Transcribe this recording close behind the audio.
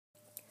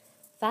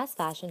Fast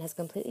fashion has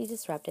completely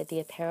disrupted the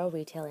apparel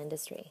retail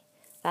industry.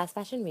 Fast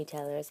fashion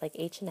retailers like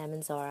H&M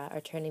and Zara are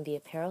turning the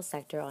apparel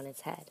sector on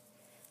its head.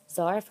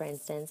 Zara, for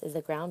instance, is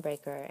a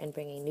groundbreaker in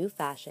bringing new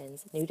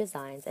fashions, new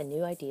designs, and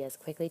new ideas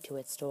quickly to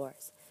its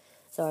stores.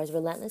 Zara's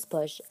relentless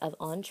push of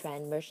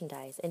on-trend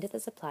merchandise into the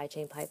supply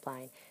chain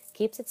pipeline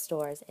keeps its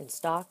stores in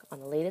stock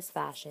on the latest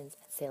fashions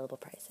at saleable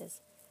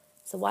prices.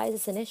 So why is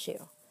this an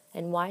issue?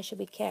 And why should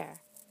we care?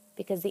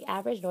 Because the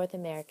average North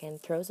American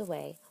throws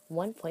away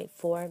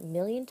 1.4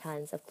 million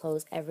tons of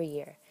clothes every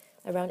year.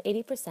 Around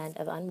 80%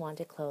 of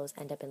unwanted clothes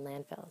end up in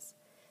landfills.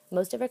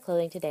 Most of our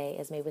clothing today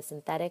is made with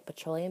synthetic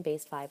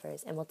petroleum-based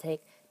fibers and will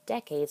take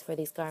decades for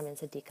these garments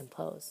to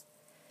decompose.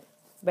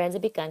 Brands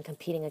have begun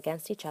competing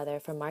against each other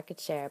for market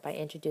share by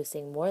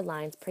introducing more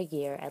lines per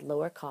year at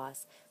lower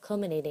costs,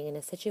 culminating in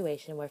a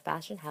situation where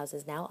fashion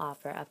houses now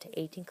offer up to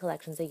 18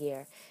 collections a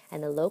year,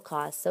 and the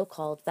low-cost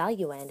so-called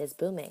value end is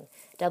booming,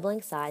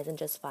 doubling size in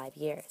just 5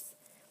 years.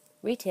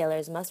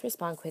 Retailers must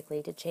respond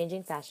quickly to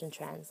changing fashion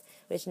trends,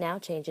 which now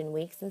change in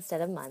weeks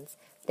instead of months,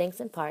 thanks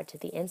in part to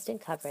the instant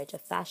coverage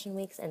of fashion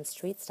weeks and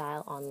street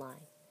style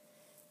online.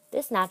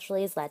 This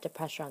naturally has led to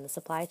pressure on the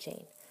supply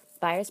chain.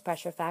 Buyers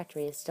pressure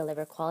factories to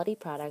deliver quality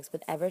products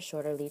with ever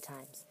shorter lead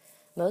times.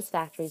 Most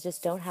factories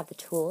just don't have the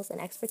tools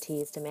and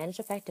expertise to manage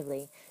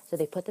effectively, so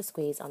they put the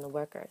squeeze on the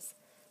workers.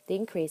 The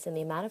increase in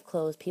the amount of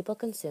clothes people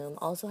consume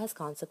also has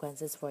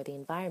consequences for the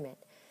environment.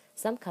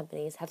 Some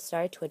companies have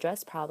started to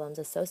address problems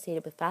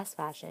associated with fast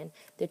fashion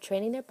through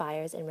training their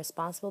buyers in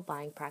responsible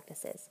buying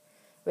practices.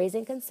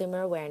 Raising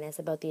consumer awareness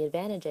about the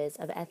advantages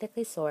of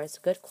ethically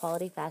sourced, good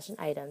quality fashion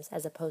items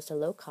as opposed to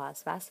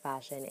low-cost fast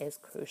fashion is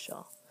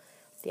crucial.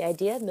 The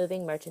idea of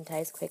moving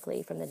merchandise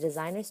quickly from the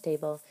designer's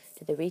table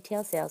to the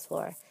retail sales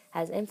floor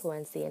has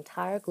influenced the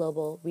entire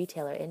global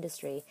retailer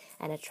industry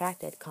and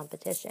attracted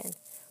competition.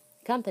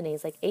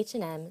 Companies like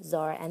H&M,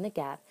 Zara, and The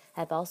Gap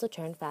have also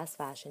turned fast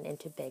fashion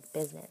into big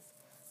business.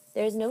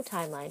 There is no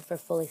timeline for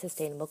fully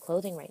sustainable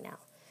clothing right now.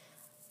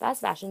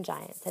 Fast fashion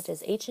giants such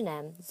as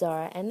H&M,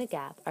 Zara, and The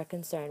Gap are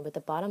concerned with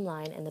the bottom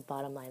line and the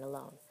bottom line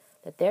alone,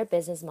 that their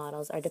business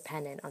models are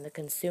dependent on the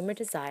consumer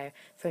desire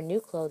for new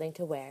clothing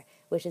to wear,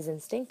 which is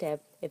instinctive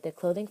if the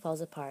clothing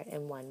falls apart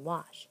in one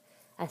wash.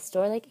 A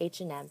store like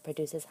H&M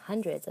produces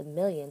hundreds of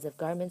millions of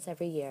garments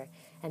every year,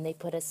 and they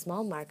put a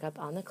small markup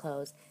on the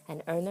clothes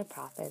and earn their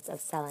profits of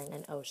selling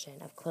an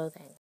ocean of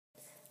clothing.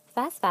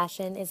 Fast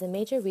fashion is a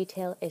major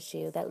retail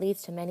issue that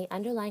leads to many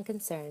underlying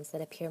concerns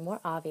that appear more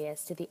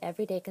obvious to the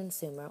everyday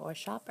consumer or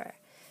shopper.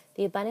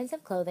 The abundance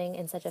of clothing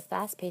in such a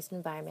fast-paced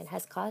environment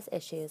has caused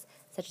issues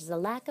such as a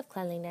lack of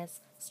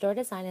cleanliness, store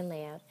design and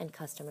layout, and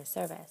customer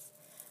service.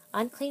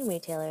 Unclean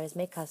retailers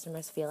make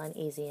customers feel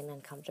uneasy and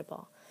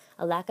uncomfortable.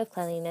 A lack of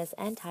cleanliness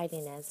and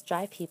tidiness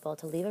drive people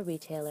to leave a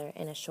retailer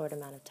in a short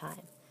amount of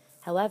time.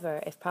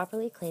 However, if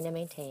properly cleaned and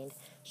maintained,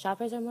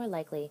 shoppers are more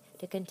likely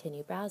to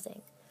continue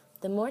browsing.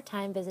 The more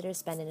time visitors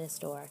spend in a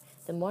store,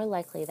 the more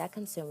likely that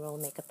consumer will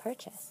make a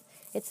purchase.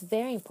 It's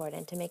very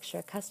important to make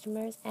sure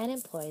customers and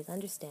employees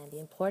understand the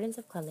importance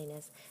of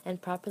cleanliness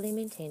and properly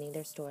maintaining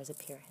their store's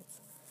appearance.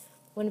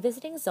 When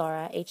visiting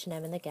Zara,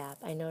 H&M, and The Gap,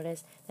 I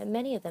noticed that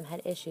many of them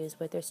had issues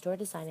with their store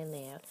design and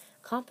layout,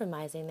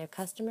 compromising their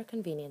customer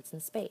convenience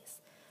and space.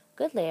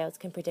 Good layouts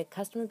can predict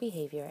customer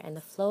behavior, and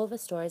the flow of a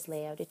store's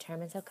layout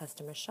determines how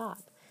customers shop.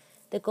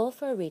 The goal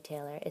for a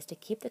retailer is to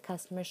keep the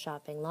customer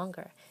shopping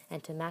longer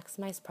and to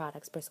maximize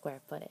products per square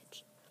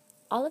footage.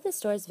 All of the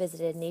stores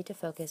visited need to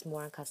focus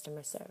more on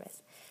customer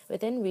service.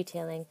 Within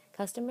retailing,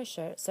 customer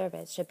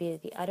service should be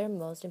the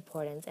uttermost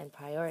importance and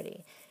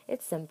priority.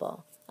 It's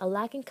simple. A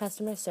lack in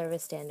customer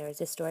service standards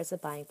distorts the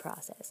buying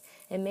process.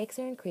 It makes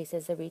or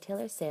increases the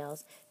retailer's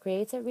sales,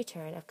 creates a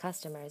return of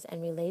customers,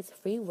 and relays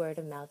free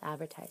word-of-mouth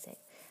advertising.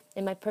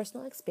 In my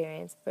personal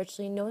experience,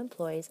 virtually no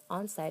employees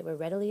on site were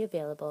readily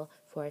available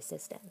for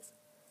assistance.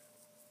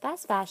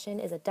 Fast fashion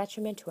is a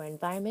detriment to our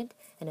environment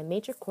and a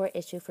major core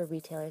issue for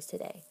retailers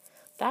today.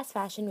 Fast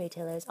fashion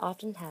retailers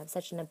often have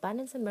such an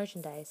abundance of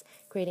merchandise,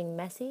 creating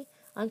messy,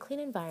 unclean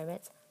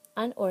environments,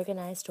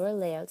 unorganized store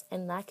layouts,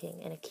 and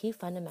lacking in a key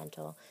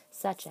fundamental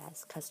such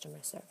as customer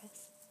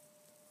service.